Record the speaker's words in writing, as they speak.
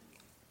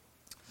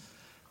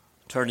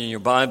Turn in your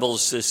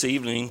Bibles this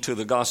evening to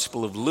the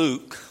Gospel of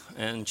Luke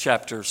and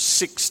chapter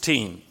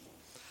 16.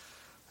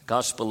 The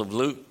Gospel of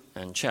Luke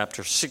and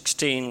chapter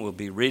 16, we'll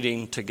be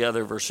reading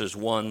together verses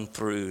 1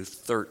 through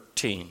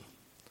 13.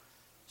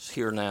 Let's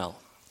hear now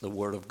the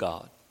Word of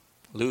God.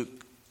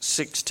 Luke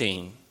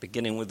 16,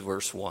 beginning with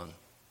verse 1.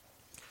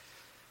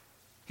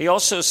 He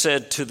also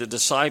said to the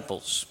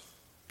disciples,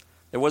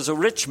 "There was a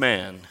rich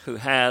man who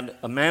had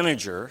a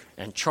manager,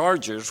 and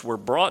charges were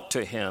brought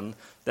to him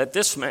that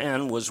this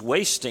man was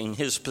wasting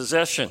his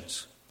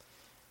possessions.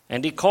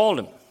 And he called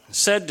him and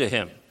said to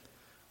him,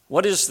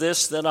 'What is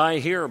this that I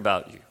hear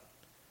about you?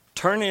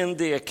 Turn in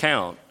the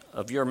account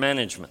of your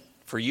management,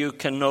 for you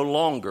can no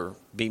longer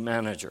be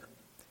manager.'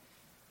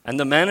 And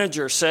the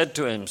manager said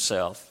to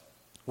himself,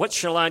 'What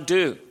shall I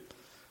do,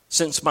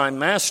 since my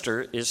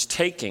master is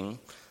taking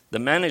the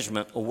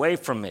management away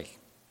from me?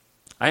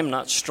 I am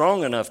not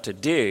strong enough to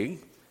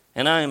dig,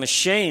 and I am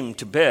ashamed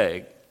to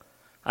beg.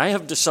 I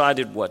have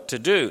decided what to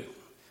do,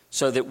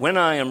 so that when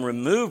I am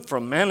removed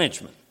from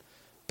management,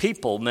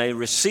 people may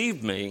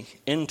receive me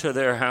into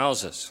their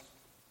houses.'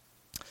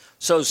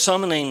 So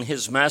summoning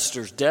his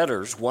master's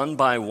debtors one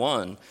by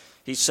one,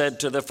 he said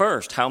to the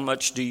first, 'How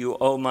much do you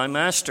owe my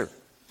master?'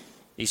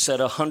 He said,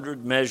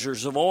 100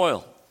 measures of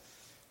oil.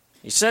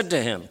 He said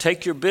to him,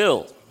 'Take your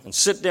bill and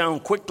sit down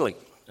quickly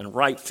and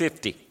write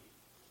 50.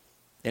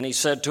 Then he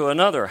said to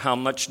another, 'How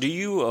much do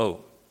you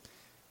owe?'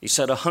 He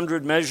said,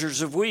 100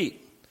 measures of wheat.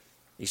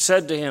 He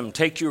said to him,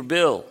 'Take your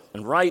bill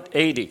and write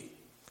 80.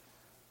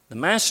 The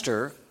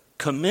master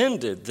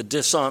commended the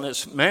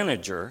dishonest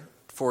manager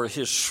for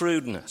his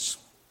shrewdness.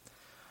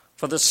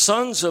 For the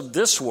sons of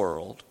this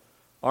world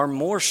are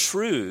more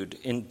shrewd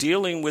in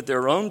dealing with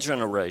their own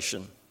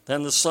generation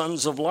than the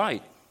sons of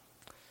light.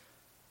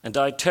 And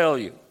I tell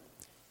you,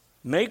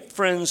 make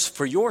friends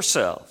for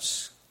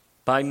yourselves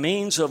by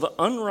means of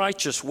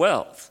unrighteous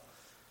wealth,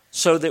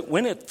 so that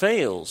when it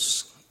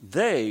fails,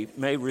 they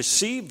may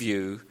receive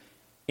you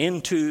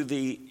into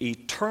the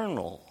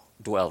eternal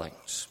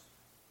dwellings.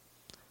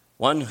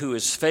 One who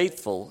is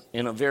faithful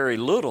in a very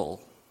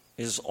little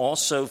is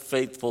also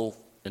faithful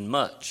in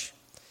much.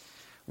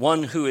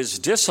 One who is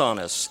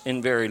dishonest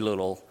in very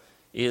little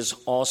is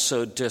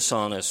also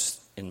dishonest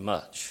in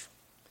much.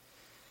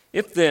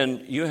 If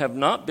then you have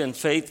not been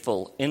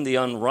faithful in the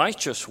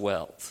unrighteous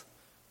wealth,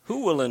 who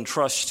will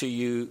entrust to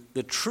you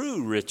the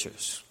true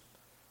riches?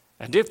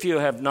 And if you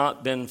have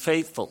not been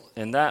faithful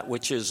in that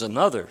which is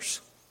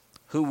another's,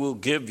 who will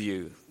give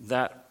you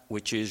that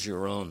which is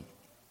your own?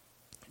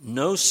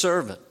 No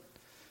servant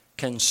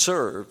can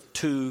serve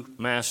two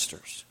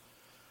masters,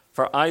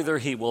 for either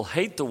he will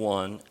hate the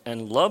one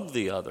and love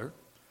the other,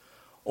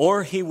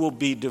 or he will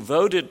be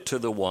devoted to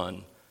the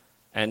one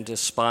and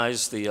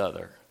despise the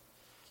other.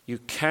 You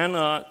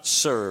cannot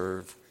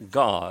serve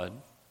God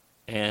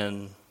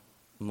and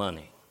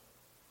money.'"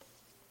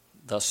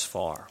 Thus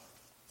far,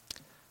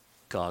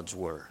 God's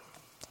word.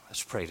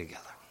 Let's pray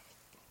together.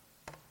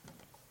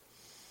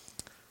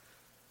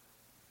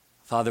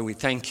 Father, we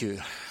thank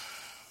you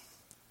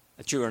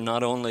that you are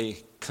not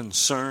only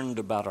concerned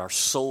about our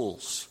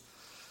souls,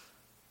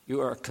 you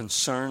are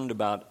concerned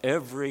about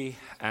every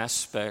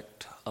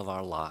aspect of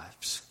our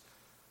lives,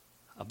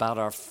 about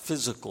our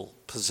physical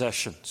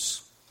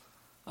possessions,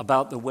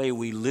 about the way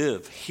we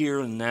live here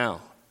and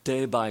now,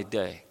 day by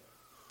day.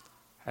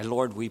 And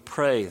Lord, we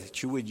pray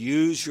that you would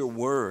use your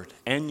word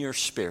and your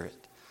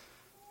spirit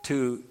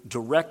to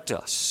direct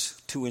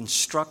us, to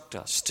instruct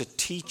us, to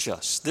teach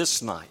us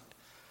this night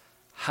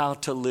how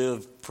to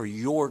live for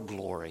your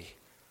glory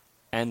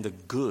and the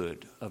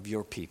good of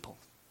your people.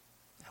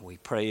 And we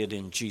pray it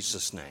in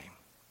Jesus' name.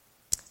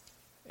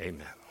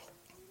 Amen.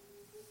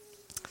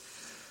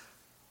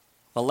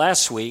 Well,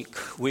 last week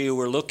we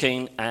were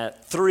looking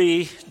at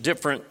 3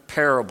 different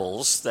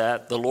parables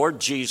that the Lord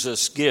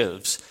Jesus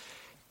gives,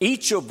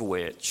 each of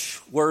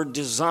which were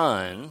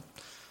designed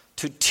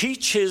to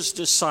teach his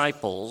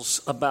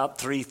disciples about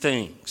 3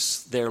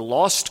 things: their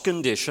lost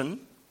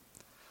condition,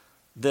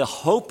 the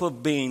hope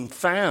of being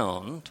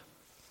found,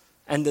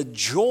 and the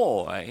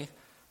joy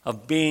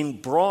of being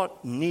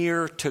brought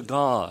near to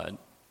God,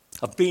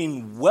 of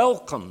being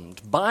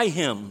welcomed by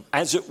him,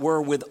 as it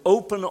were, with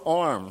open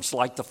arms,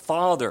 like the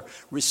father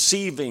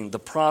receiving the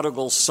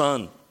prodigal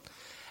son,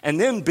 and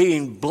then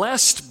being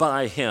blessed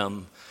by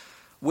him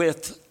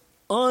with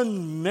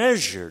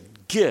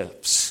unmeasured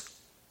gifts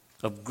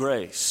of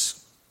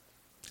grace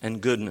and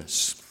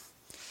goodness.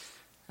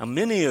 Now,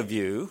 many of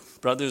you,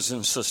 brothers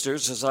and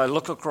sisters, as I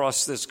look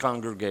across this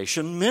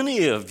congregation,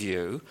 many of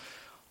you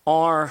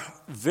are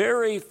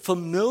very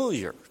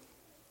familiar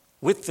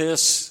with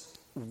this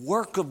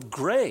work of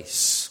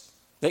grace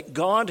that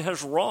God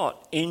has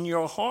wrought in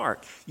your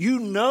heart. You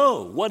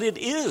know what it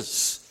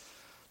is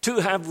to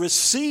have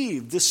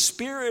received the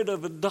spirit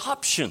of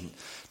adoption,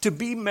 to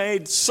be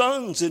made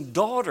sons and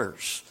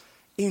daughters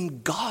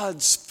in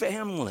God's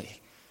family.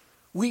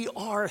 We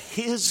are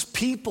his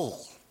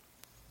people,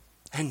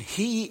 and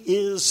he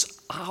is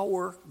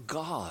our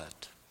God.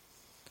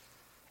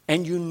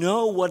 And you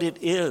know what it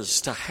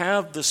is to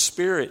have the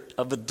spirit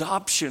of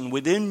adoption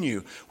within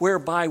you,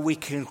 whereby we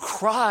can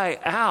cry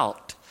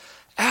out,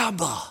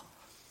 Abba,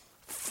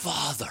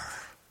 Father.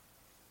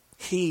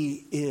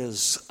 He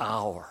is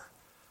our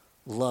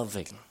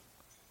loving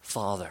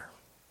Father.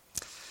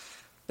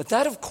 But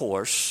that, of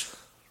course,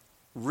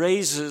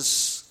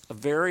 raises a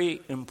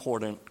very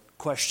important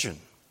question.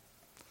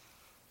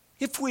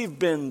 If we've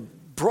been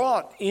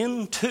brought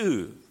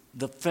into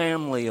the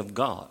family of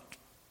God,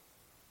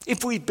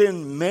 if we've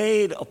been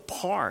made a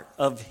part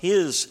of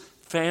His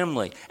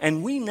family,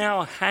 and we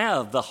now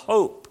have the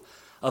hope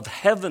of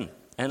heaven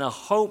and a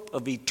hope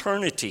of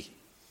eternity,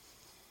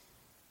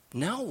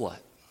 now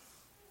what?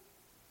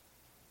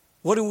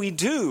 What do we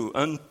do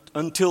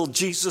until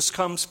Jesus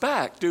comes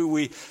back? Do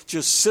we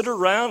just sit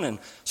around and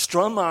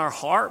strum our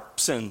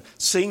harps and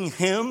sing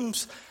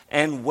hymns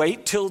and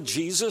wait till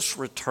Jesus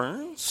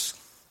returns?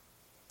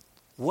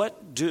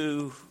 What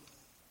do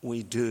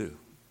we do?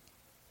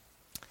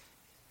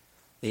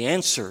 The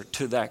answer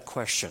to that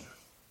question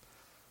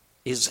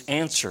is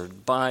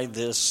answered by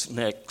this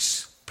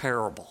next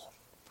parable.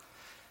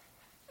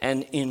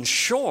 And in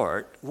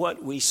short,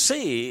 what we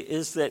see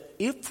is that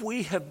if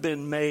we have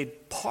been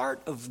made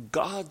part of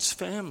God's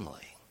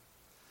family,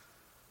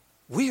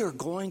 we are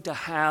going to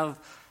have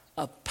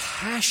a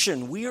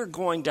passion, we are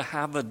going to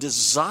have a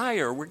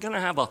desire, we're going to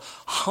have a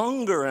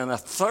hunger and a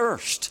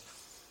thirst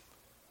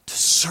to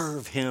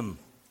serve Him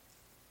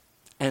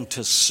and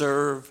to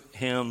serve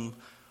Him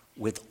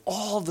with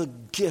all the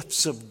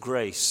gifts of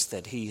grace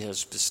that He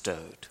has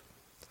bestowed,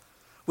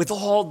 with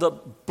all the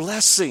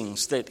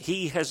blessings that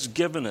He has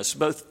given us,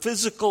 both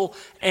physical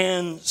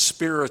and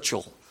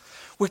spiritual.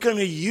 We're going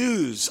to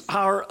use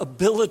our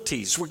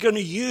abilities. We're going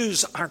to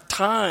use our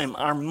time,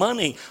 our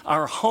money,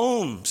 our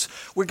homes.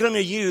 We're going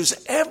to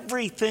use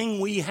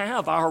everything we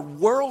have, our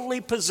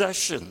worldly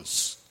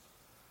possessions,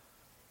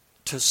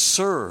 to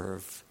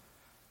serve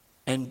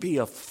and be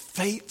a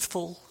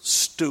faithful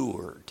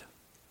steward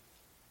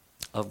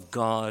of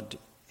God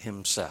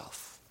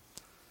Himself.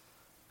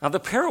 Now, the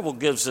parable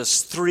gives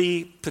us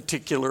three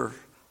particular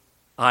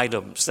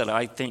items that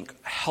I think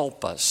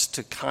help us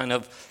to kind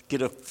of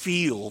get a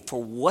feel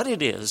for what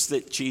it is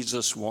that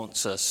Jesus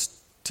wants us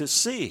to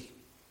see,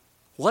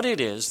 what it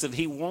is that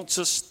He wants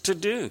us to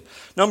do.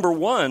 Number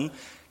one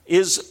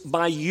is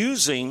by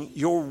using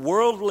your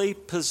worldly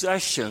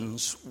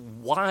possessions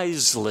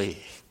wisely.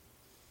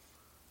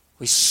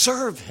 We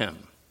serve Him,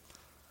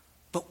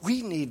 but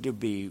we need to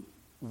be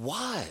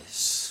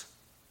wise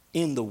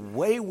in the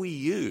way we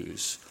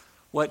use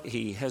what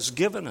He has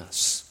given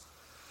us.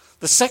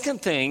 The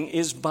second thing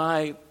is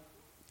by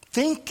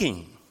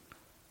thinking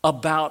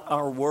about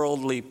our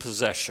worldly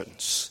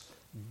possessions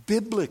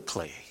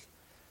biblically.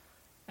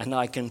 And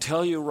I can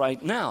tell you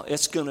right now,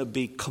 it's going to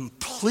be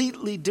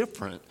completely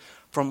different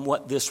from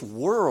what this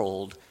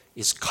world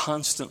is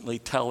constantly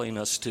telling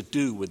us to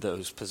do with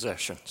those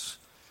possessions.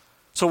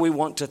 So we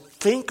want to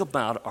think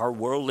about our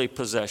worldly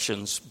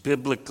possessions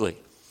biblically.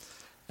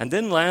 And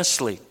then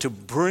lastly, to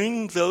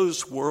bring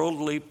those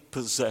worldly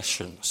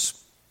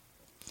possessions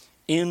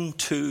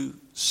into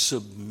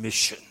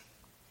submission.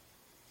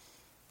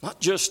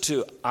 Not just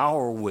to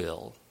our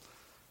will,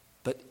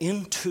 but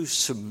into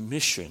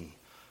submission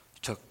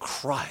to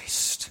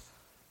Christ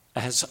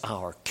as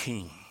our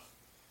King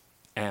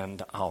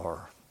and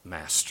our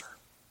Master.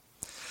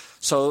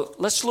 So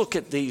let's look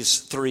at these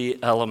three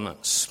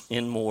elements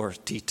in more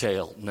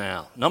detail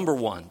now. Number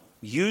one,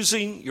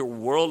 using your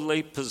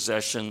worldly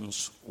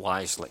possessions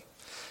wisely.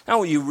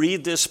 Now, when you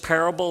read this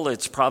parable,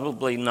 it's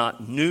probably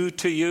not new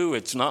to you.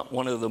 It's not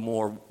one of the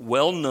more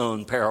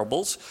well-known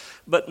parables.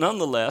 But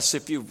nonetheless,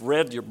 if you've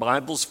read your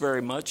Bibles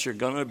very much, you're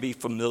going to be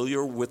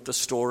familiar with the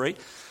story.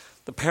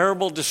 The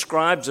parable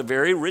describes a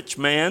very rich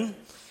man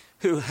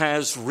who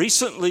has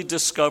recently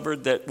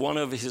discovered that one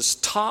of his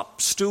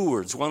top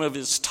stewards, one of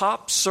his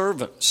top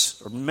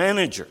servants or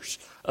managers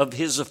of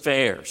his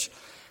affairs,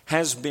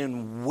 has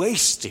been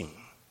wasting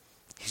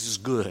his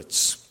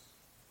goods.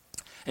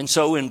 And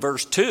so in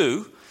verse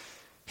 2,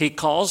 he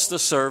calls the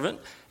servant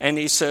and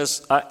he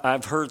says,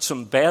 I've heard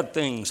some bad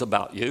things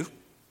about you.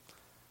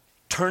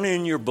 Turn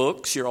in your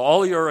books,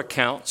 all your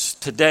accounts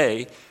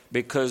today,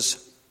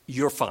 because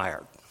you're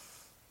fired.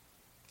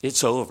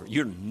 It's over.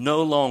 You're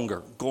no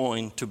longer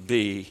going to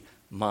be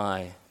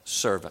my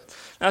servant.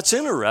 Now, it's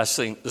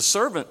interesting. The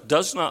servant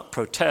does not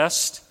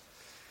protest.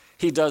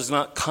 He does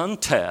not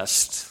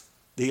contest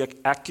the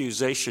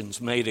accusations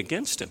made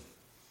against him.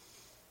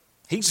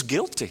 He's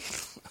guilty,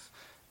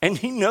 and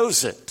he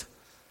knows it.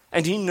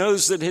 And he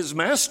knows that his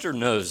master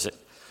knows it.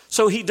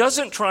 So he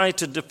doesn't try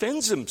to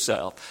defend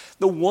himself.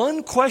 The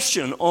one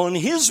question on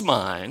his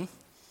mind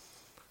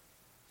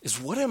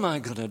is, what am I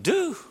going to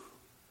do?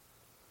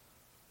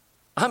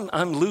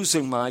 I'm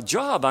losing my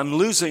job. I'm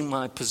losing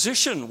my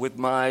position with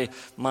my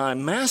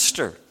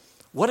master.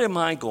 What am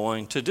I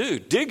going to do?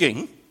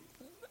 Digging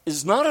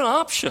is not an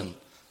option.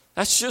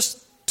 That's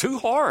just too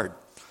hard.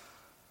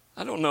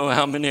 I don't know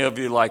how many of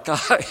you, like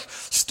I,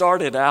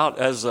 started out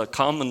as a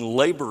common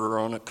laborer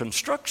on a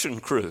construction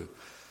crew.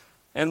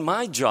 And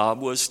my job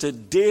was to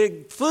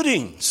dig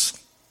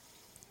footings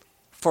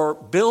for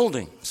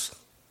buildings.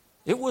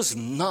 It was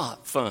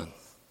not fun.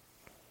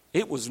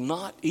 It was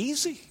not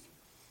easy.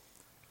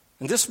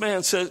 And this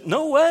man said,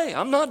 no way,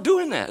 I'm not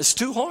doing that. It's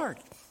too hard.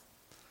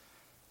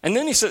 And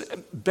then he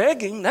said,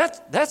 begging,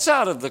 that's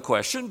out of the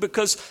question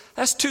because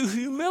that's too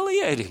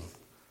humiliating.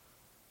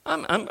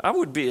 I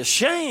would be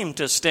ashamed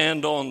to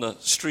stand on the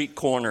street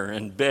corner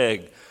and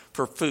beg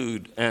for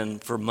food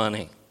and for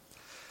money.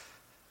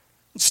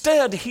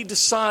 Instead, he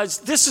decides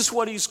this is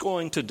what he's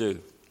going to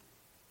do.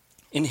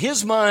 In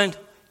his mind,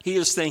 he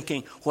is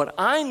thinking, what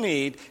I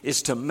need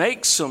is to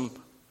make some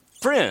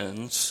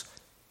friends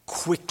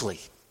quickly.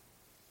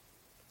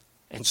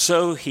 And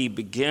so he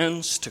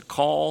begins to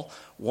call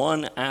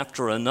one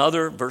after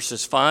another.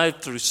 Verses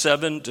 5 through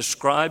 7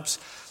 describes,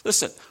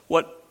 listen,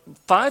 what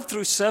 5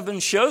 through 7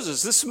 shows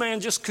us, this man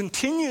just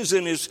continues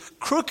in his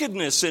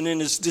crookedness and in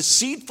his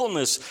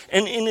deceitfulness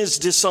and in his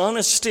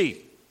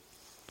dishonesty.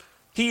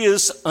 He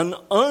is an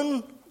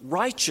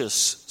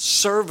unrighteous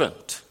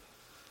servant.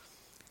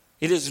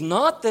 It is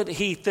not that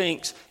he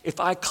thinks, if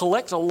I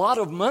collect a lot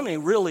of money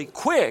really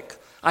quick,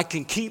 I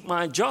can keep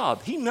my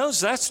job. He knows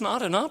that's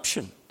not an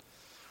option.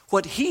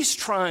 What he's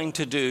trying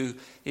to do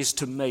is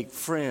to make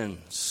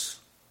friends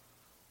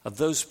of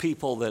those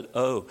people that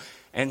owe.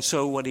 And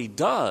so what he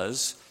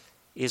does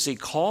is he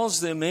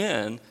calls them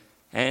in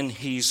and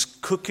he's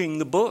cooking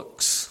the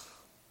books.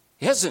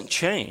 He hasn't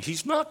changed.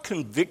 He's not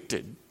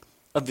convicted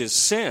of his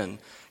sin.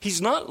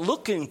 He's not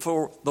looking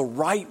for the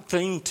right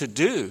thing to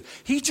do.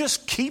 He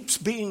just keeps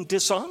being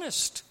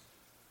dishonest.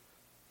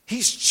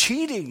 He's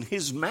cheating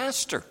his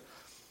master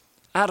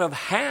out of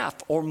half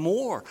or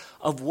more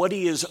of what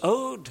he is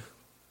owed.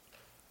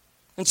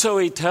 And so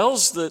he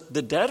tells the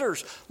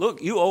debtors,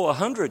 look, you owe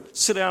 100,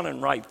 sit down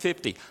and write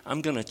 50.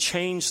 I'm going to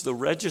change the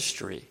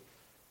registry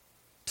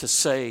to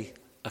say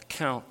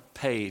account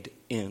paid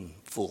in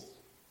full.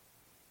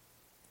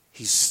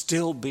 He's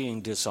still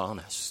being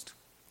dishonest.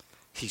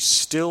 He's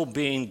still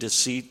being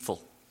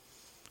deceitful.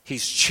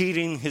 He's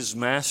cheating his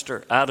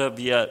master out of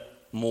yet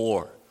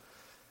more.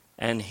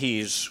 And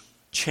he's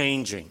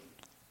changing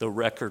the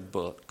record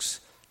books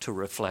to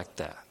reflect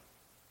that.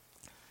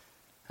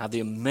 Now,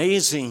 the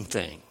amazing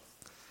thing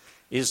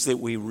is that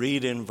we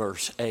read in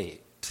verse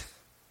 8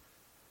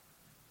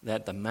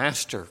 that the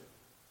master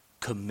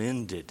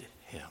commended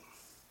him.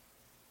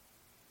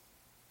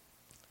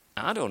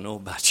 I don't know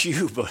about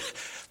you, but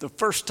the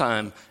first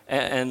time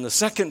and the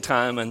second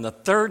time and the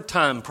third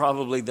time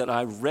probably that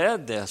I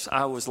read this,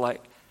 I was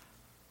like,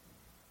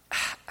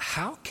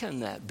 how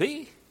can that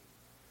be?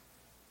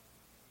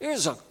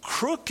 Here's a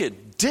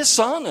crooked,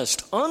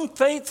 dishonest,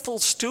 unfaithful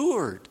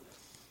steward.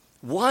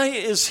 Why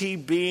is he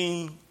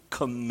being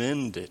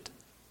commended?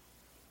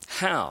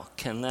 How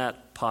can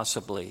that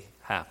possibly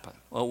happen?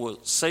 Well,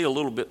 we'll say a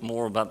little bit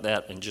more about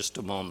that in just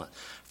a moment.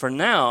 For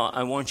now,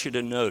 I want you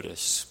to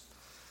notice,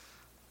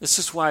 this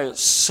is why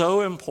it's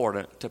so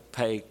important to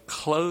pay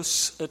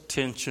close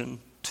attention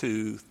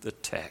to the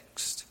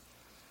text.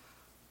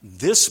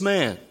 This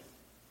man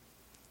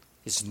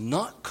is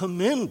not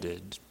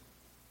commended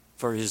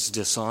for his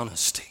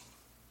dishonesty.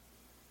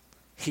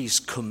 He's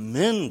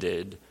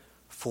commended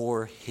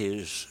for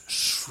his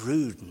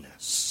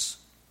shrewdness.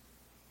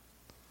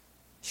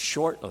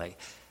 Shortly,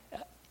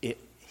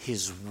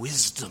 his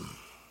wisdom,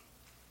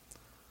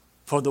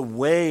 for the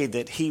way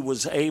that he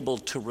was able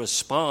to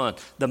respond.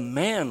 The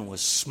man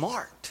was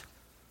smart,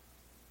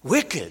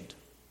 wicked,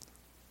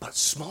 but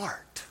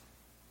smart.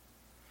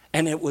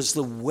 And it was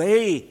the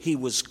way he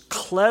was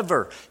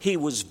clever. He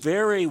was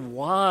very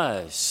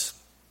wise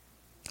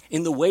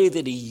in the way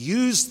that he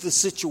used the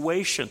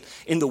situation,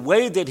 in the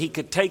way that he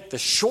could take the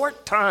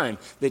short time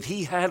that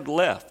he had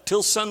left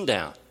till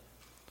sundown,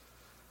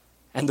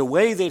 and the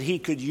way that he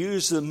could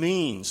use the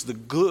means, the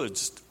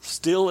goods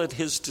still at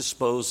his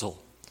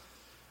disposal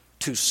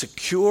to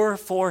secure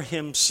for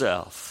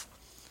himself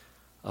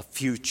a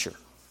future,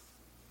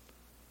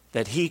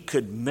 that he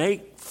could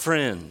make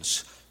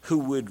friends who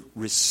would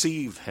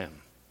receive him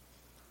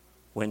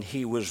when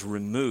he was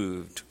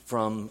removed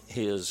from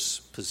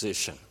his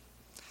position.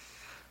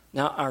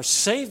 Now, our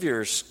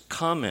Savior's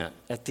comment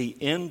at the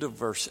end of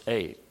verse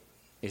 8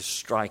 is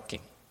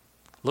striking.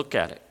 Look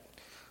at it.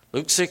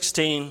 Luke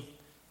 16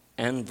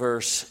 and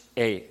verse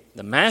 8.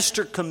 The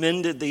master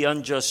commended the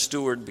unjust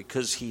steward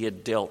because he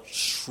had dealt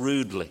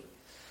shrewdly.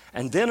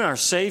 And then our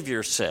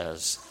Savior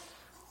says,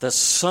 the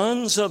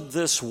sons of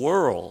this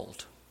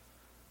world,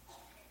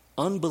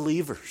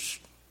 unbelievers,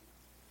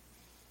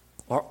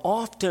 are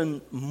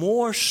often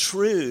more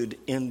shrewd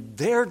in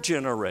their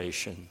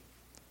generation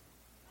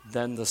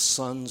than the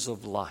sons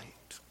of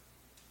light,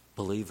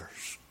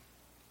 believers.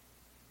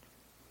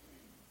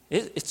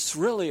 It's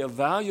really a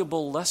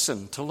valuable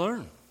lesson to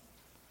learn.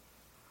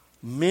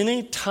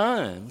 Many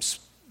times,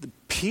 the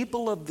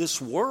people of this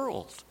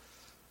world,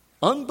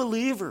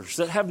 unbelievers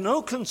that have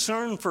no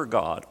concern for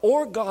God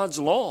or God's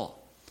law,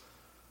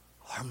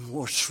 are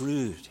more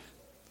shrewd.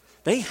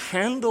 They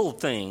handle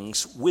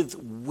things with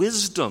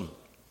wisdom.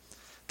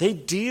 They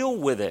deal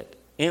with it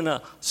in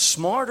a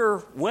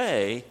smarter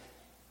way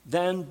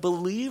than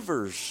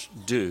believers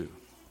do.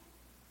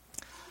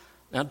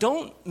 Now,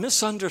 don't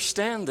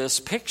misunderstand this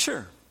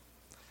picture,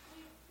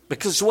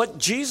 because what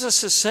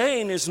Jesus is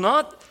saying is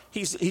not,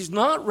 he's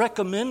not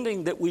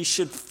recommending that we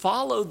should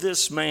follow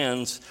this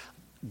man's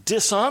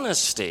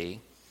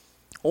dishonesty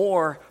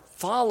or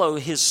follow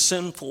his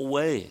sinful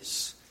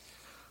ways.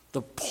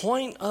 The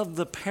point of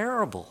the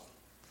parable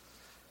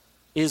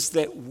is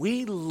that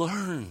we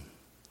learn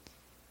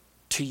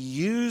to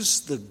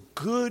use the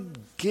good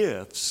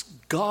gifts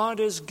God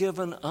has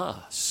given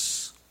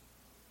us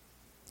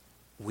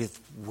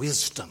with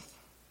wisdom,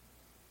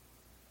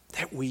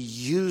 that we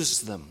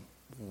use them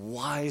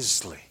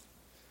wisely,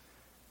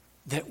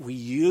 that we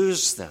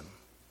use them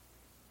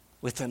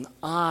with an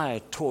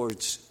eye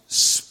towards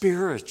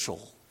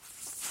spiritual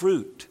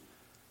fruit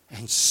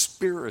and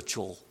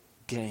spiritual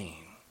gain.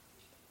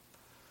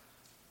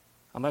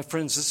 Now, my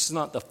friends, this is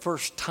not the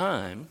first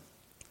time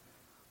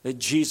that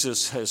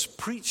Jesus has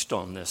preached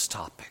on this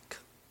topic.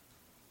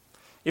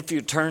 If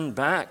you turn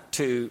back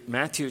to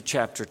Matthew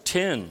chapter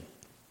 10,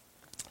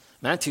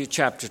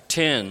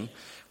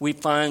 we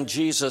find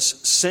Jesus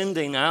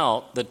sending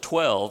out the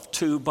 12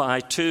 two by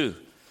two.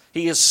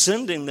 He is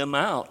sending them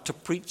out to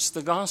preach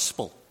the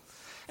gospel.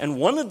 And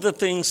one of the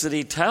things that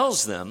he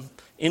tells them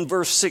in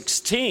verse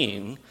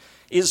 16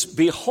 is,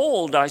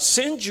 "Behold, I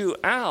send you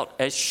out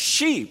as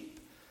sheep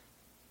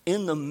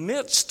in the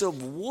midst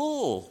of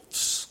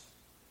wolves."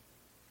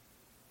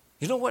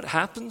 You know what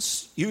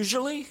happens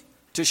usually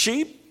to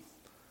sheep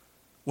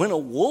when a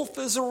wolf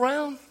is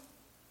around?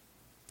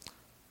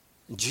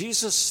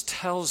 Jesus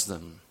tells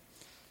them,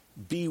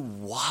 "Be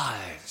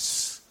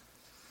wise,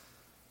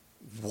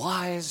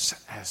 wise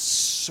as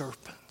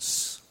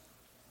serpents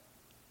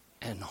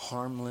and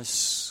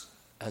harmless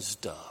as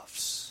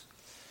doves."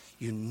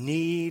 You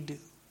need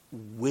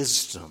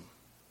wisdom.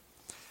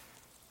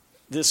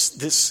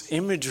 This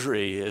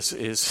imagery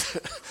is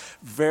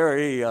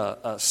very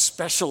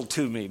special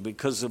to me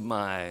because of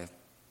my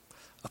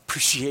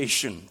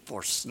appreciation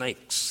for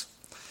snakes.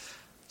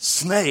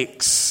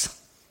 Snakes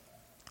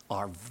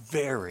are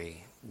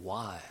very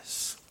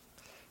wise.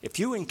 If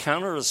you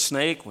encounter a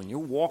snake when you're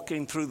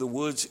walking through the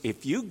woods,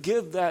 if you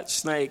give that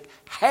snake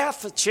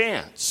half a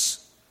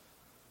chance,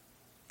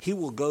 he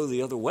will go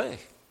the other way.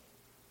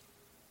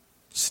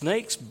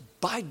 Snakes,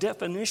 by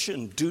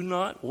definition, do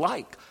not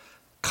like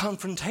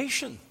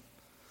confrontation.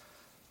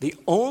 The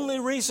only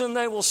reason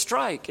they will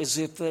strike is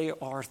if they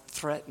are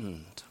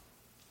threatened.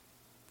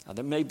 Now,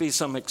 there may be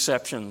some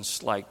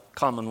exceptions like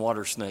common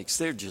water snakes.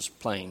 They're just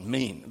plain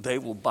mean. They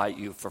will bite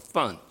you for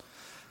fun,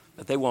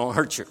 but they won't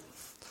hurt you.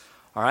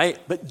 All right?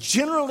 But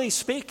generally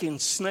speaking,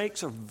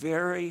 snakes are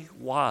very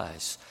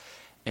wise.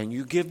 And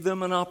you give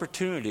them an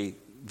opportunity,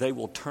 they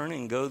will turn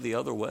and go the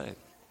other way.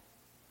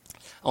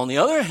 On the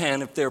other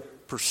hand, if they're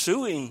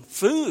pursuing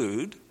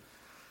food,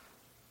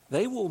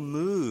 they will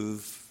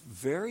move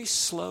very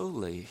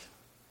slowly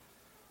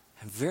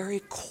and very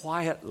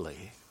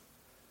quietly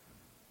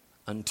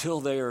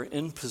until they are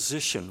in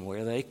position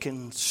where they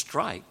can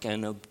strike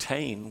and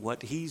obtain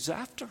what he's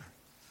after.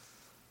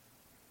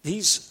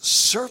 These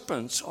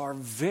serpents are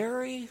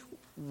very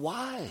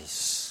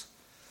wise.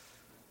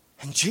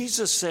 And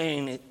Jesus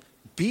saying,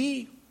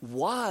 "Be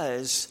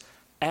wise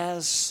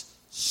as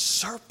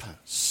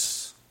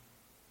serpents."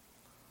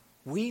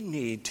 We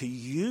need to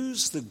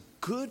use the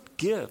good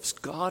gifts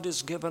God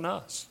has given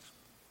us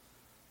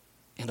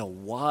in a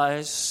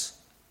wise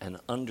and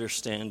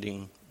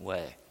understanding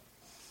way.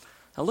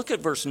 Now look at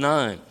verse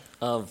 9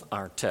 of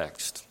our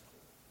text.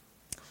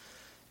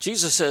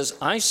 Jesus says,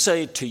 "I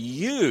say to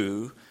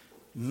you,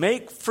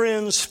 make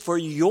friends for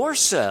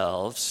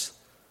yourselves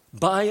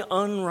by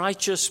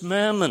unrighteous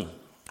mammon,"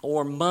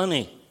 or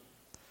money,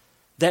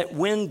 "that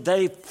when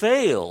they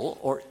fail,"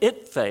 or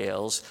it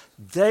fails,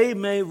 "they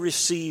may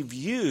receive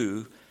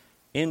you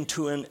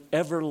into an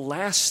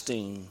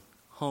everlasting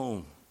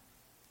home."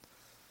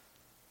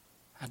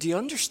 Now, do you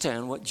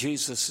understand what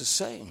Jesus is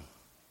saying?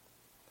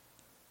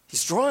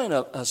 He's drawing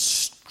a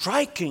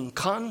striking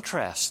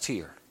contrast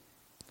here.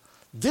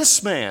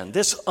 This man,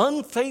 this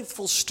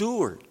unfaithful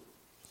steward,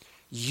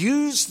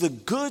 used the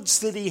goods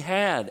that he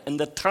had and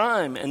the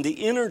time and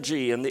the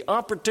energy and the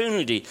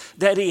opportunity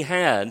that he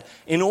had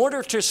in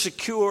order to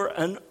secure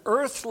an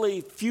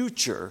earthly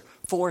future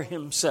for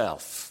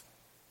himself.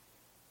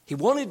 He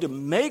wanted to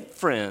make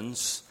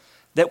friends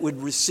that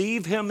would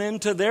receive him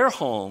into their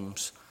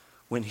homes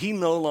when he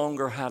no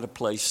longer had a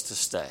place to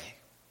stay.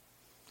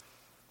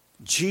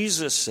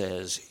 Jesus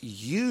says,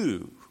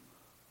 you,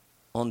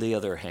 on the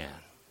other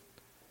hand,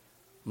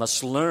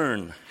 must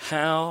learn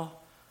how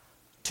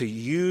to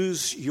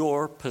use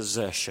your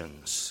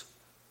possessions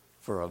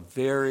for a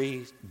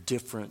very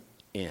different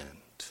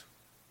end.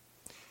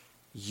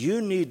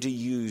 You need to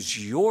use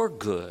your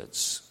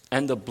goods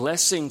and the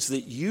blessings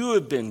that you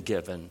have been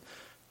given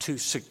to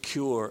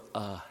secure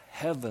a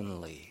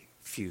heavenly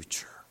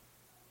future.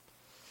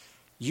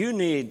 You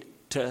need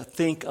to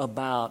think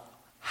about,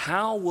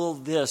 how will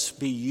this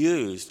be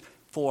used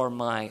for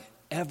my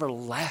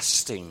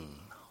everlasting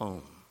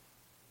home?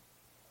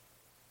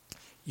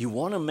 You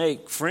want to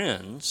make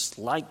friends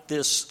like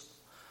this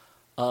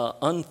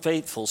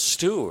unfaithful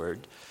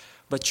steward,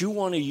 but you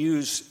want to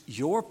use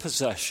your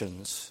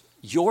possessions,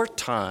 your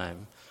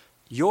time,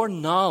 your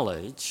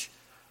knowledge,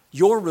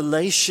 your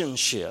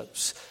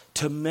relationships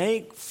to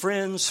make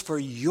friends for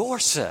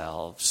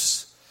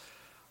yourselves,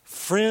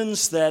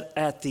 friends that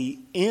at the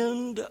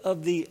end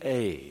of the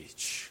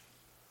age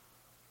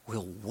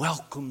will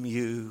welcome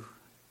you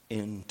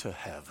into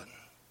heaven.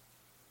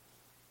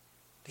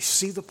 Do you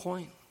see the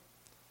point?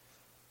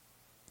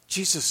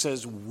 Jesus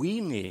says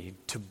we need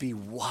to be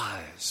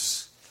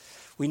wise.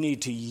 We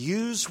need to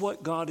use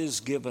what God has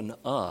given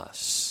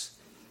us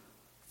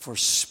for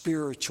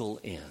spiritual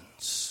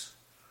ends,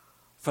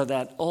 for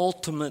that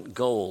ultimate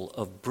goal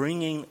of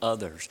bringing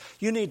others.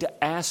 You need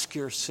to ask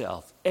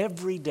yourself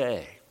every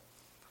day,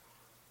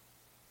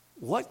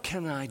 what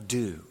can I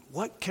do?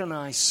 What can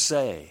I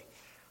say?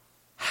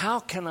 How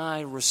can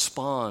I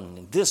respond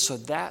in this or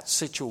that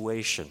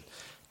situation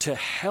to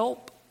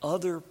help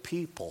other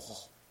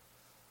people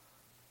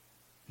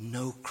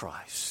know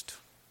Christ?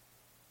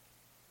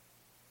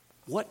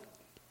 What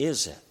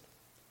is it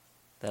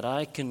that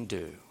I can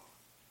do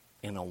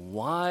in a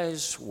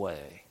wise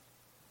way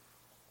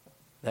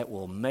that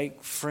will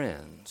make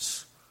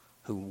friends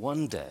who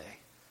one day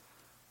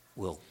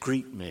will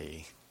greet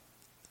me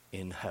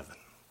in heaven?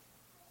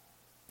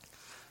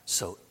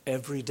 So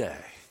every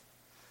day,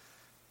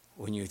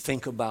 when you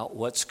think about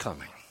what's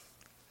coming,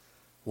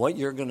 what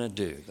you're going to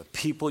do, the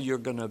people you're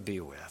going to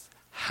be with,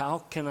 how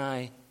can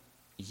I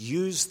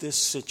use this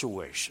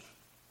situation?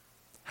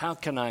 How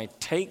can I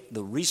take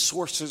the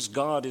resources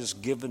God has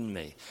given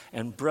me?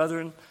 And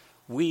brethren,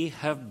 we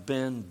have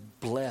been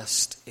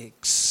blessed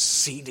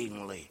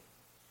exceedingly.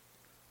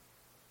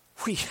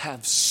 We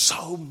have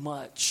so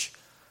much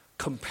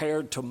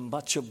compared to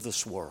much of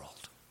this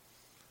world.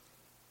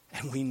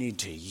 And we need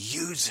to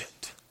use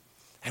it.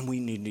 And we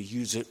need to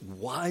use it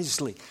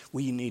wisely.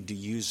 We need to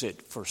use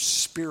it for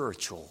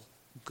spiritual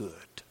good,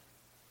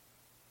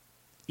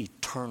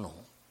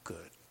 eternal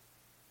good.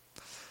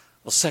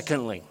 Well,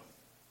 secondly,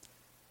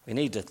 we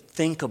need to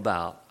think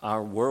about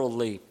our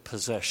worldly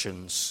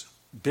possessions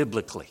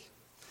biblically.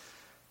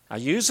 Now,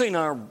 using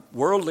our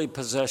worldly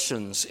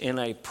possessions in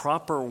a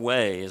proper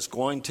way is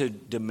going to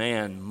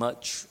demand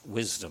much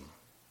wisdom.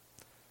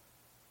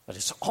 But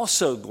it's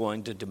also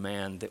going to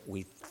demand that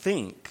we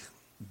think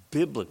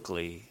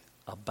biblically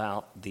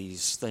about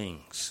these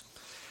things.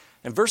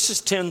 And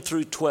verses 10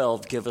 through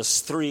 12 give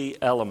us three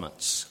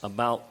elements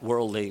about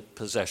worldly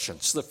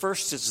possessions. The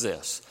first is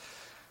this: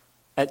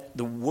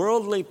 the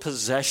worldly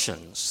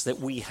possessions that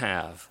we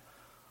have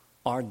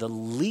are the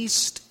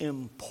least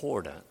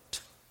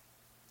important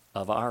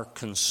of our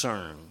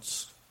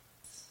concerns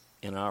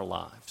in our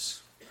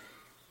lives.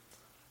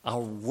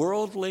 Our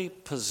worldly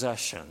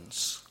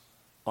possessions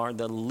are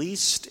the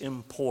least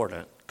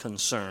important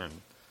concern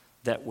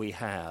that we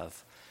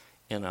have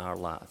in our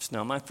lives.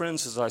 Now, my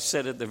friends, as I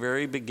said at the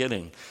very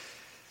beginning,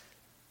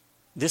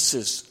 this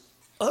is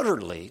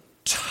utterly,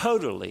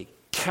 totally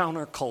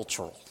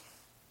countercultural,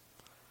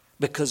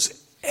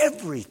 because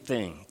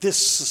everything this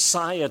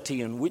society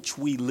in which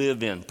we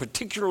live in,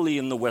 particularly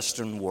in the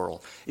Western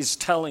world, is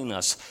telling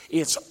us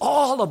it's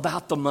all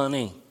about the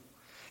money.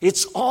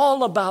 It's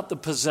all about the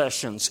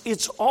possessions.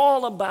 It's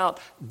all about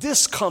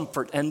this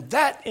comfort and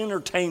that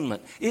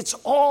entertainment. It's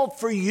all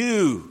for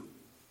you.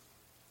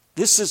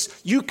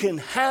 You can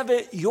have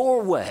it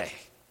your way.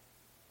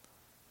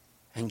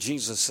 And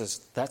Jesus says,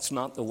 that's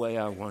not the way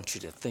I want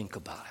you to think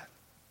about it.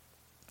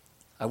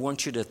 I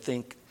want you to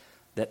think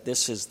that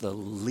this is the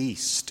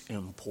least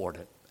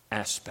important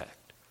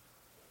aspect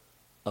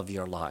of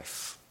your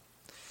life.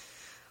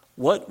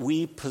 What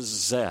we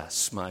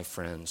possess, my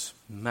friends,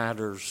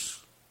 matters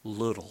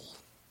little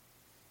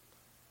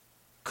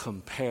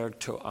compared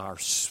to our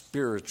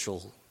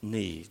spiritual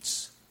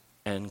needs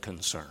and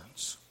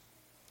concerns.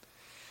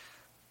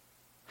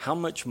 How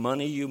much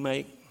money you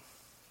make,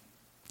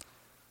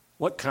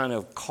 what kind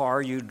of car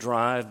you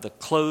drive, the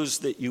clothes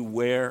that you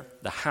wear,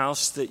 the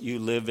house that you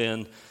live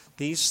in,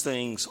 these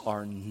things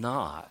are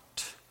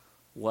not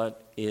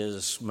what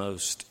is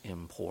most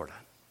important.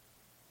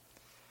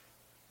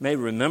 You may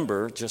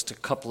remember just a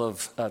couple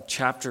of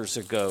chapters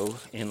ago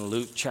in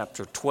Luke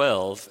chapter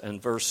 12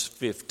 and verse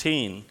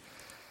 15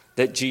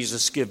 that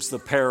Jesus gives the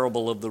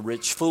parable of the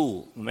rich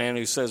fool. The man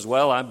who says,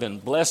 well, I've been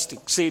blessed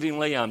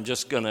exceedingly. I'm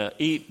just going to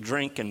eat,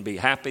 drink, and be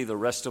happy the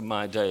rest of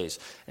my days.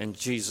 And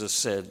Jesus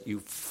said, you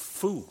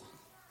fool.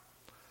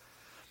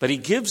 But he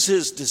gives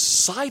his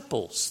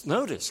disciples,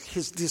 notice,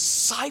 his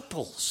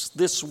disciples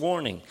this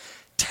warning.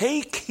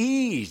 Take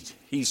heed,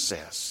 he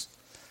says.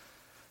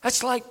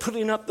 That's like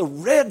putting up the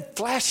red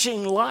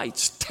flashing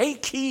lights.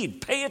 Take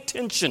heed, pay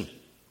attention.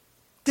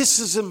 This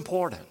is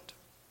important.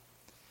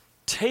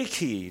 Take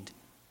heed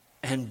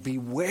and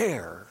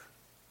beware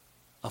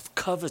of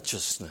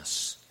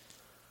covetousness,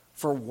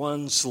 for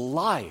one's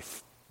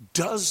life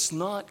does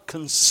not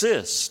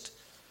consist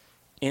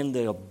in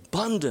the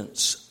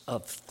abundance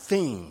of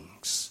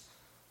things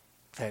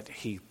that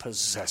he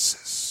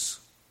possesses.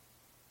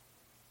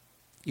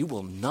 You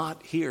will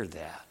not hear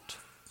that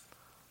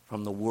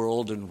from the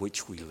world in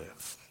which we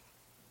live.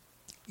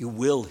 You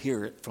will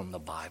hear it from the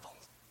Bible.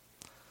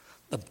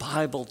 The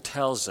Bible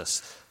tells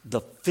us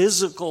the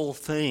physical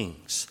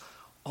things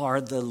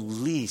are the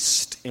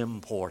least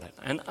important.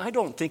 And I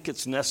don't think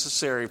it's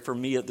necessary for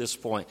me at this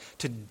point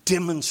to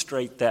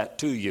demonstrate that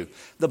to you.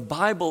 The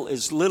Bible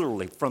is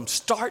literally, from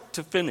start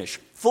to finish,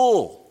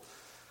 full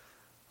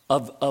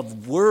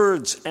of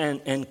words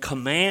and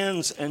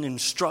commands and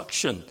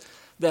instruction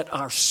that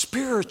are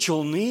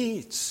spiritual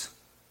needs.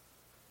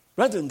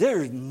 Brethren,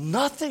 there is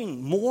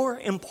nothing more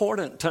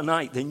important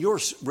tonight than your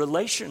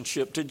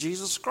relationship to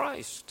Jesus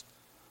Christ.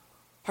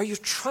 Are you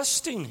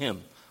trusting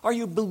Him? Are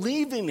you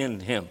believing in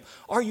Him?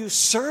 Are you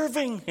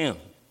serving Him?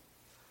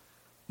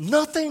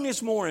 Nothing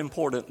is more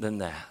important than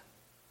that.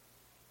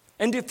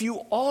 And if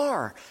you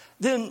are,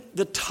 then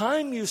the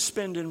time you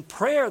spend in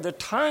prayer, the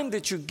time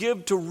that you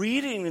give to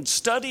reading and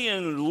studying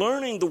and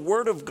learning the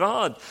Word of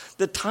God,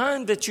 the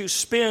time that you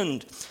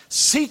spend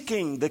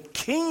seeking the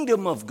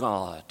kingdom of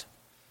God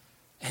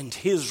and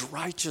His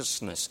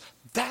righteousness,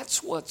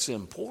 that's what's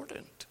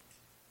important.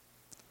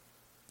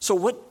 So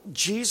what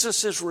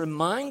Jesus is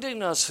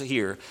reminding us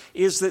here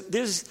is that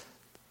these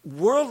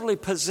worldly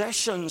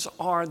possessions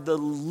are the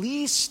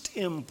least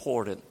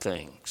important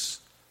things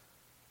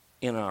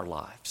in our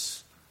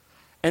lives.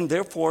 And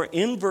therefore,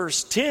 in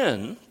verse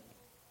 10,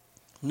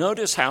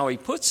 notice how he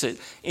puts it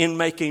in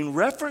making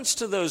reference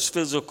to those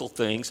physical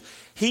things.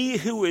 He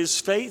who is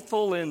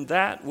faithful in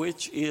that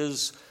which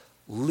is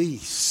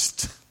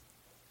least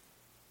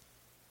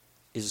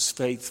is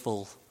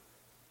faithful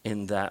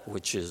in that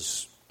which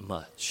is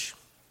much.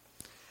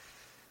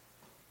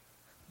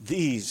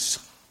 These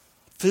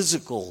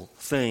physical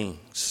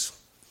things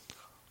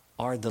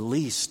are the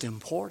least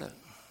important.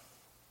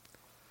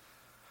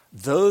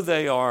 Though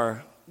they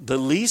are the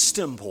least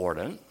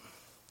important,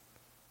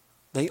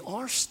 they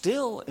are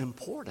still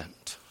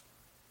important.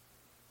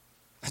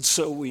 And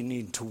so we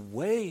need to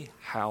weigh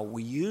how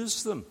we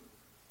use them.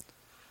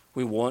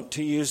 We want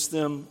to use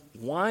them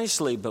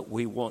wisely, but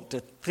we want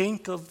to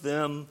think of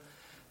them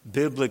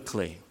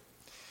biblically.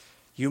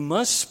 You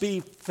must be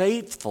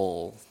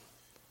faithful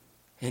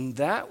in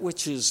that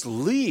which is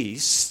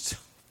least,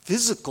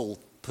 physical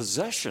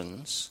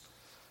possessions,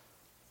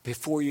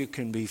 before you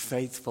can be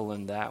faithful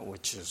in that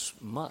which is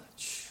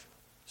much,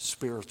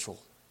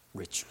 spiritual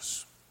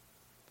riches.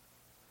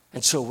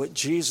 And so what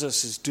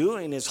Jesus is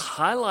doing is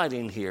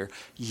highlighting here,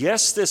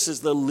 yes, this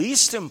is the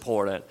least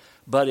important,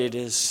 but it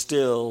is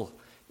still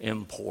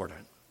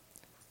important.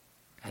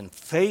 And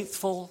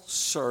faithful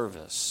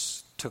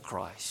service to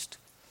Christ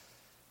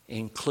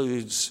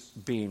includes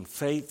being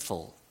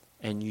faithful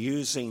and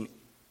using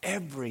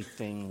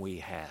everything we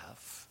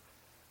have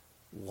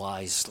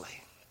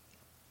wisely.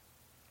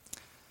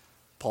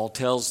 Paul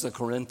tells the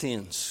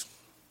Corinthians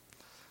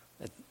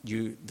that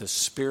the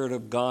Spirit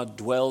of God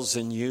dwells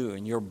in you,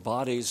 and your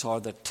bodies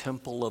are the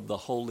temple of the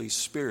Holy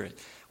Spirit.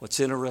 What's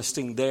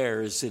interesting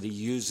there is that he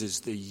uses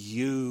the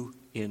you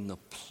in the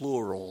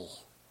plural.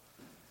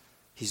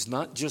 He's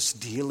not just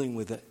dealing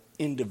with the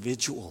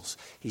individuals.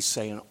 He's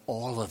saying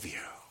all of you.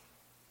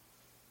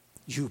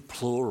 You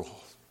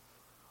plural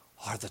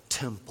are the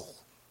temple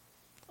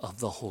of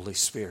the Holy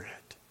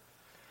Spirit.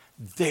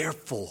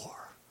 Therefore,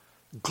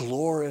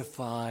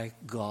 glorify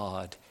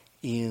God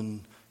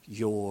in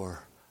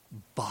your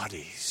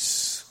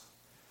bodies.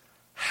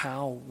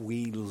 How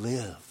we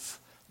live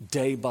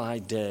day by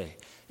day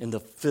in the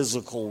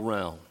physical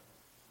realm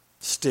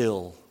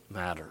still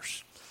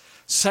matters.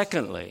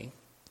 Secondly,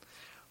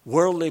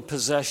 worldly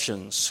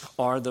possessions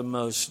are the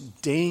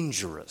most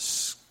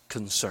dangerous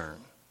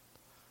concern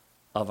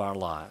of our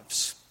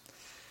lives.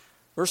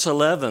 Verse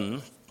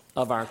 11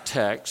 of our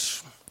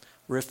text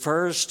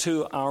refers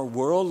to our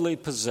worldly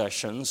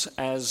possessions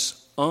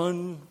as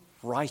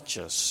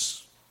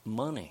unrighteous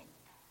money,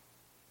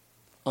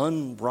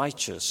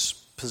 unrighteous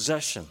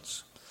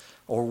possessions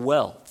or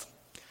wealth.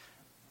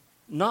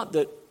 Not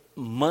that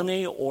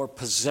money or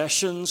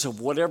possessions of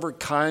whatever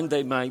kind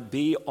they might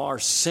be are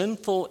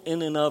sinful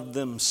in and of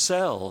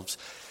themselves.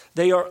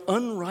 They are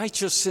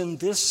unrighteous in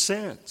this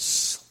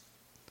sense.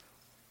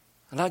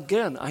 And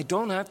again, I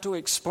don't have to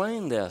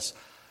explain this.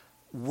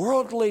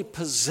 Worldly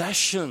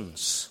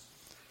possessions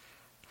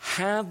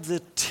have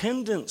the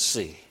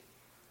tendency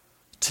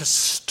to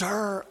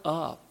stir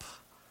up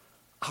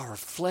our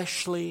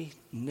fleshly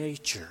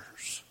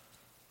natures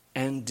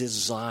and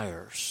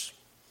desires.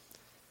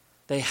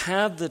 They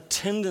have the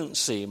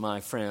tendency,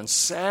 my friends,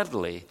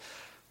 sadly,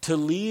 to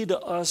lead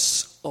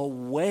us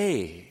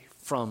away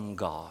from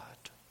God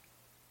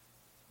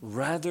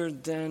rather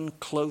than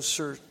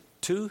closer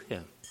to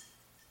Him.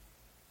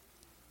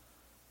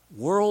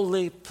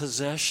 Worldly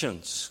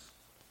possessions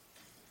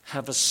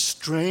have a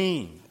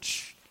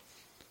strange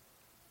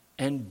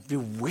and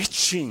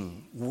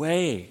bewitching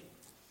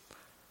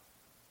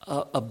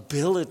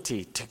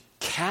ability to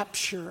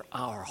capture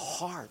our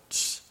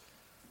hearts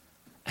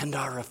and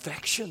our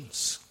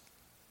affections.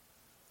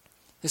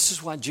 This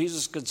is why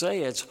Jesus could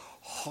say it's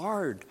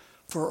hard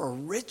for a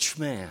rich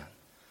man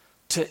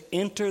to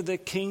enter the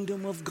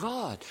kingdom of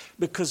God,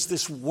 because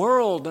this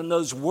world and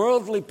those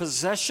worldly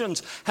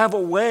possessions have a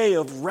way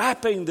of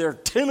wrapping their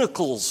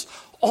tentacles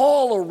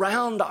all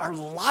around our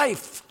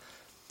life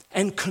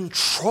and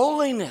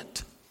controlling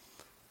it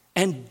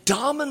and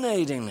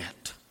dominating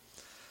it.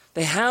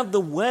 They have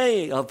the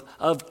way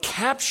of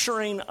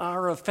capturing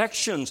our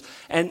affections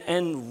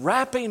and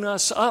wrapping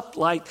us up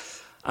like,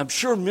 I'm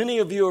sure many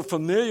of you are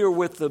familiar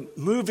with the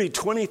movie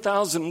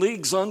 20,000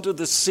 Leagues Under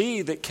the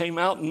Sea that came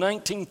out in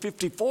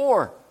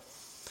 1954.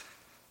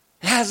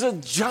 It has a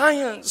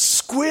giant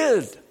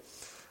squid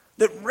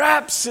that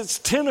wraps its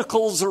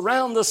tentacles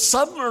around the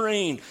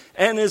submarine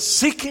and is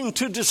seeking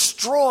to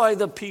destroy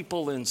the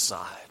people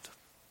inside.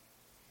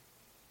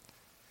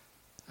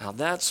 Now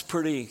that's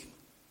pretty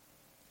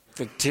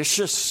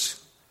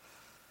fictitious.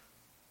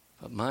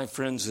 But my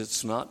friends,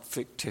 it's not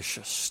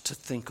fictitious to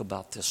think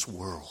about this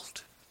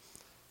world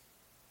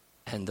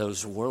and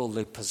those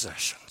worldly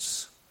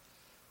possessions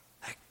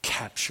that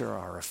capture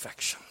our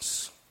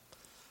affections.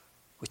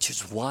 Which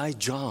is why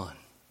John,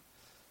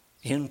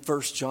 in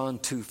 1 John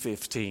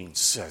 2:15,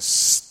 says,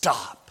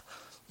 stop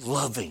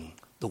loving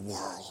the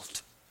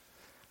world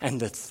and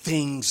the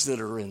things that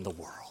are in the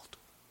world.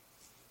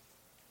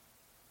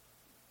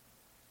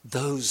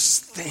 Those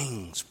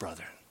things,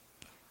 brethren,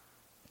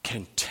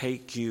 can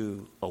take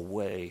you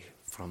away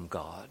from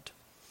God.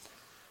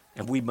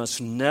 And we must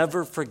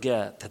never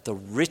forget that the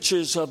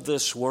riches of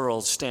this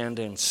world stand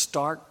in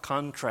stark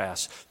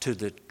contrast to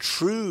the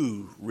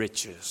true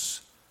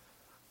riches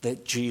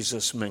that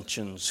Jesus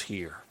mentions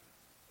here.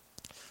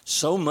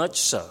 So much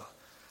so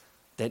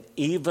that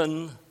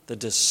even the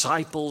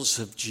disciples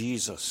of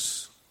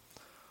Jesus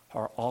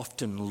are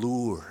often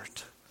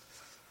lured,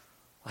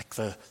 like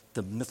the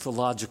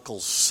mythological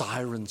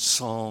siren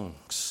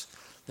songs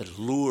that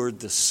lured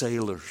the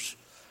sailors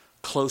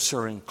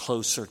closer and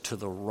closer to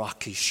the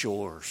rocky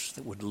shores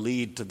that would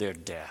lead to their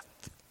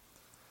death.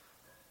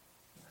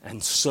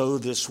 And so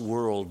this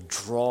world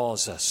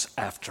draws us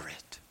after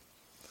it.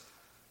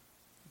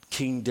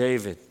 King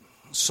David,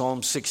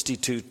 Psalm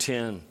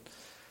 62:10,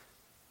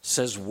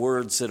 says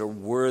words that are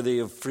worthy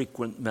of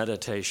frequent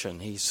meditation.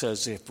 He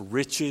says, if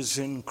riches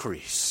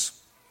increase,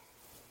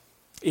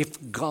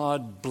 if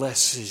God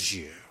blesses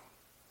you,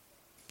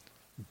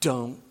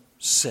 don't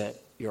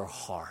set your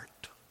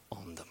heart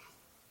on them.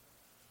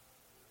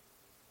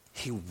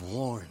 He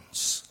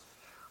warns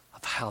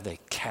of how they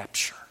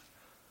capture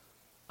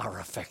our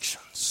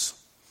affections.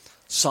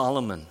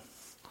 Solomon,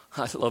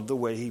 I love the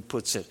way he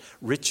puts it.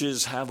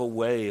 Riches have a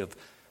way of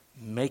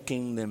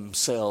making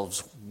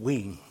themselves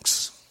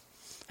wings,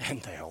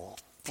 and they'll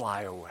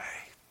fly away.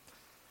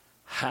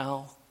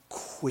 How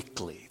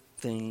quickly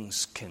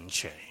things can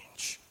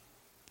change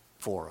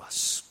for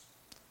us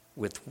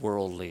with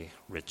worldly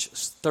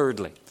riches.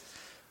 Thirdly,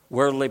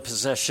 worldly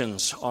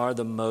possessions are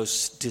the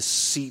most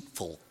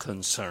deceitful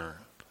concern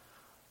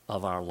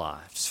of our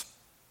lives.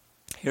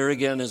 Here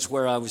again is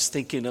where I was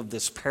thinking of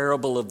this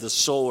parable of the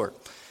sower.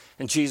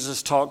 And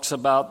Jesus talks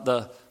about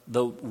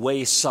the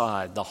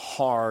wayside, the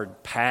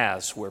hard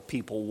paths where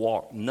people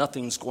walk.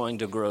 Nothing's going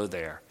to grow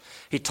there.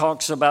 He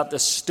talks about the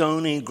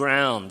stony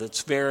ground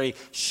that's very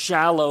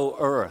shallow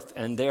earth,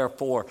 and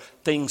therefore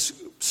things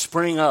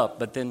spring up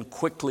but then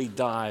quickly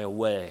die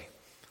away.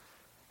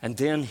 And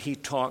then he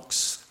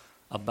talks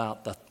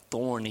about the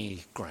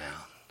thorny ground.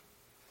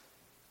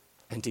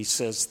 And he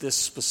says this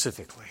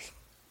specifically,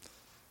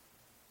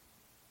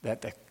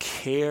 that the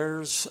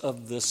cares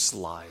of this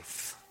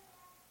life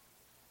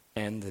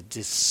and the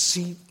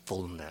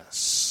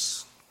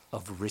deceitfulness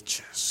of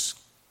riches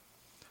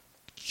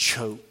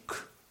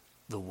choke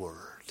the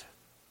word.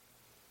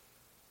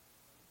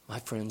 My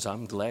friends,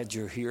 I'm glad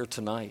you're here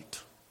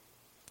tonight.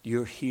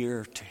 You're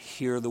here to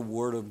hear the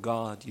word of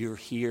God. You're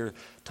here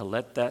to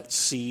let that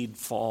seed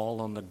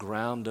fall on the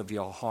ground of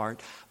your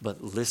heart.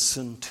 But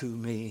listen to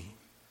me.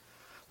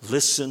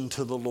 Listen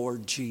to the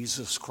Lord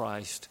Jesus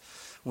Christ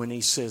when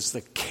he says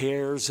the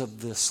cares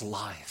of this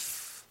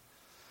life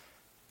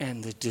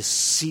and the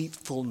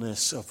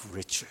deceitfulness of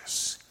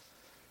riches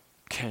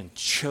can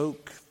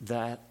choke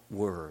that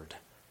word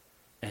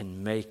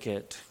and make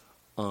it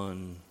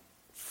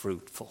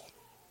unfruitful.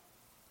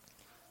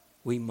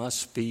 We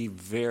must be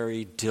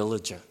very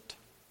diligent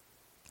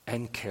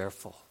and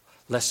careful,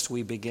 lest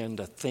we begin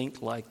to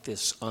think like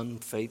this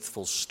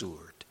unfaithful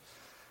steward,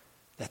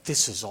 that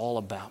this is all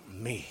about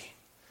me.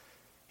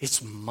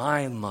 It's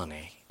my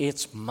money,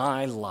 it's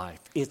my life,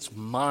 it's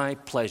my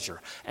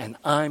pleasure, and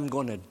I'm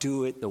going to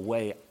do it the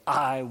way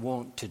I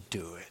want to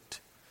do it.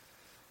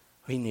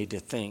 We need to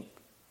think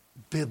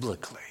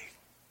biblically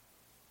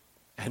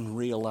and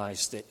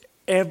realize that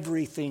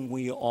everything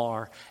we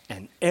are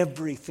and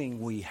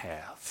everything we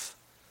have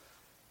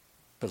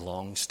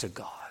belongs to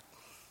God.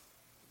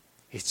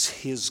 It's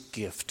his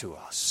gift to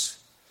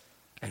us,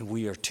 and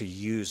we are to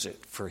use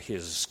it for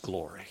his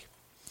glory.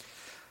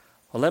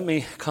 Well, let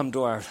me come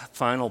to our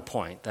final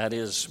point. That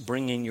is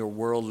bringing your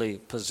worldly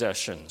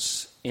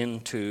possessions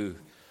into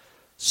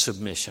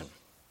submission.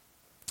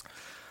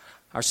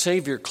 Our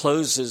Savior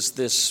closes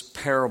this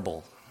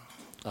parable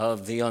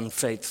of the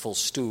unfaithful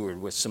steward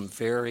with some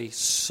very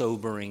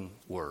sobering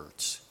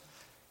words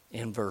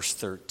in verse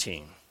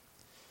 13.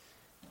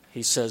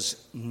 He says,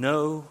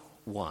 "No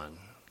one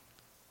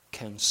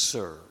can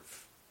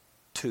serve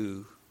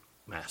two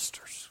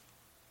masters."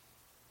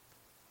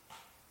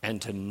 And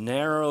to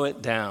narrow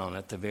it down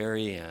at the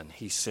very end,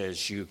 he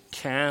says, you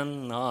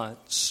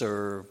cannot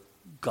serve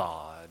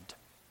God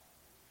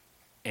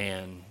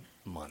and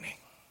money.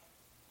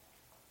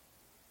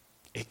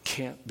 It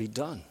can't be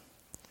done.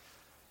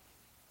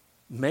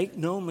 Make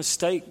no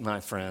mistake, my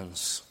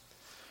friends,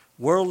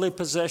 worldly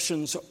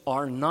possessions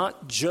are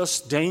not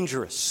just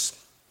dangerous.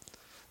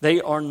 They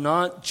are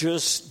not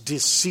just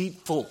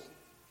deceitful.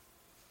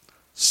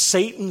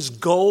 Satan's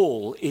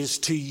goal is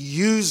to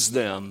use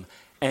them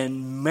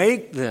and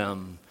make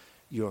them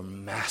your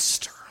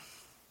master.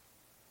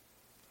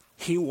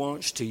 He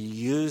wants to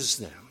use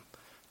them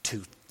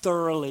to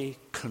thoroughly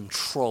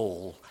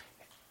control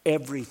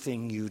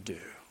everything you do.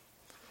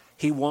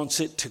 He wants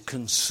it to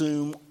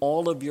consume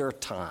all of your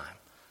time.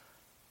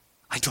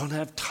 I don't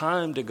have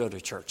time to go to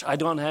church. I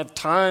don't have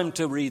time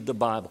to read the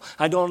Bible.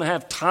 I don't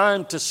have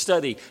time to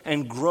study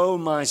and grow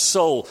my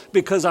soul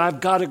because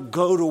I've got to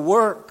go to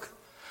work.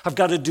 I've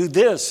got to do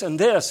this and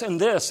this and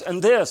this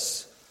and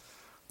this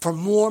for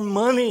more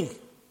money.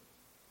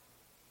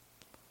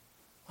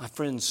 My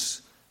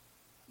friends,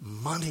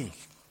 money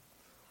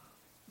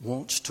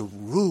wants to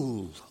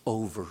rule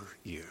over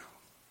you.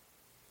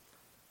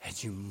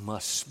 And you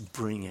must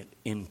bring it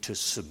into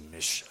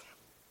submission.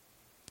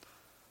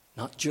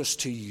 Not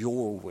just to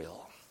your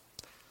will,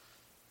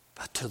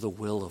 but to the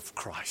will of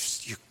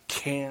Christ. You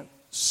can't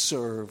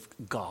serve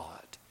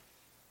God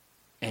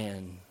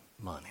and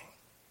money.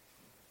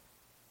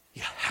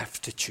 You have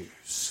to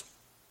choose.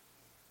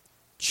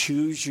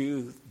 Choose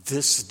you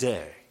this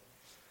day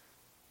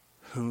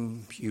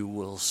whom you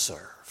will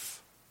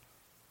serve.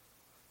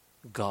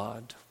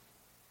 God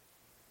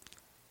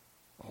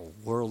or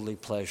worldly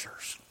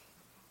pleasures,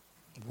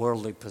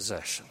 worldly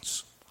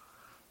possessions,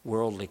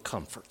 worldly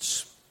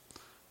comforts,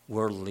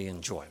 worldly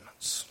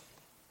enjoyments.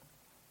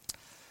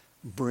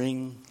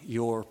 Bring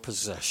your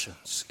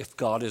possessions, if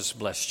God has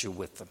blessed you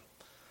with them,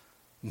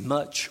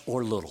 much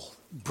or little,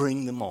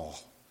 bring them all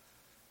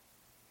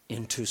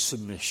into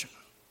submission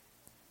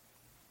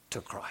to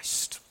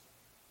Christ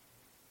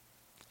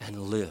and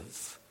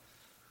live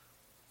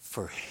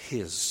for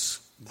His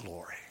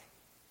glory.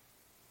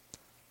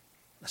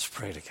 Let's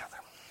pray together.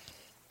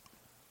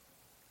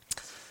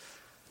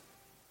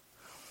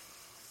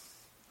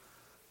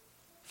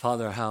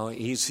 Father, how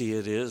easy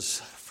it is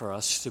for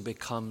us to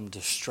become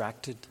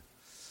distracted,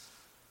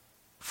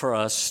 for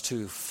us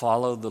to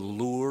follow the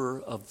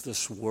lure of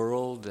this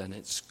world and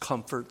its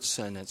comforts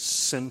and its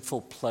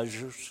sinful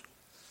pleasures.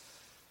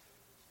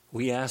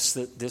 We ask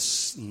that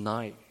this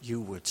night you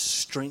would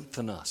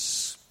strengthen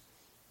us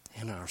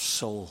in our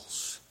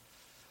souls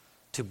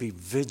to be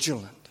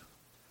vigilant,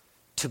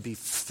 to be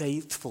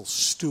faithful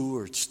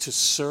stewards, to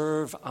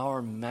serve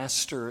our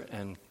Master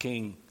and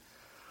King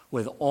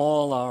with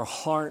all our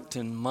heart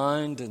and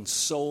mind and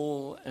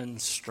soul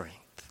and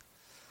strength.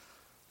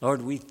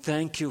 Lord, we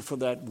thank you for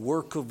that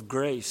work of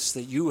grace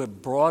that you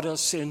have brought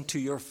us into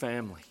your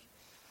family.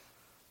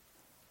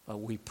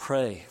 We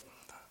pray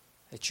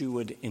that you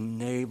would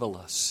enable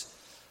us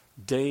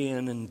day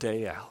in and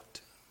day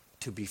out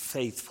to be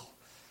faithful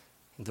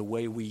in the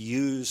way we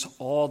use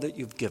all that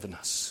you've given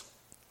us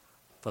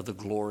for the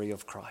glory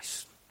of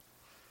Christ.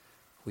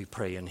 We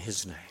pray in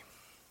His name.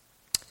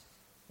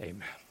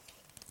 Amen.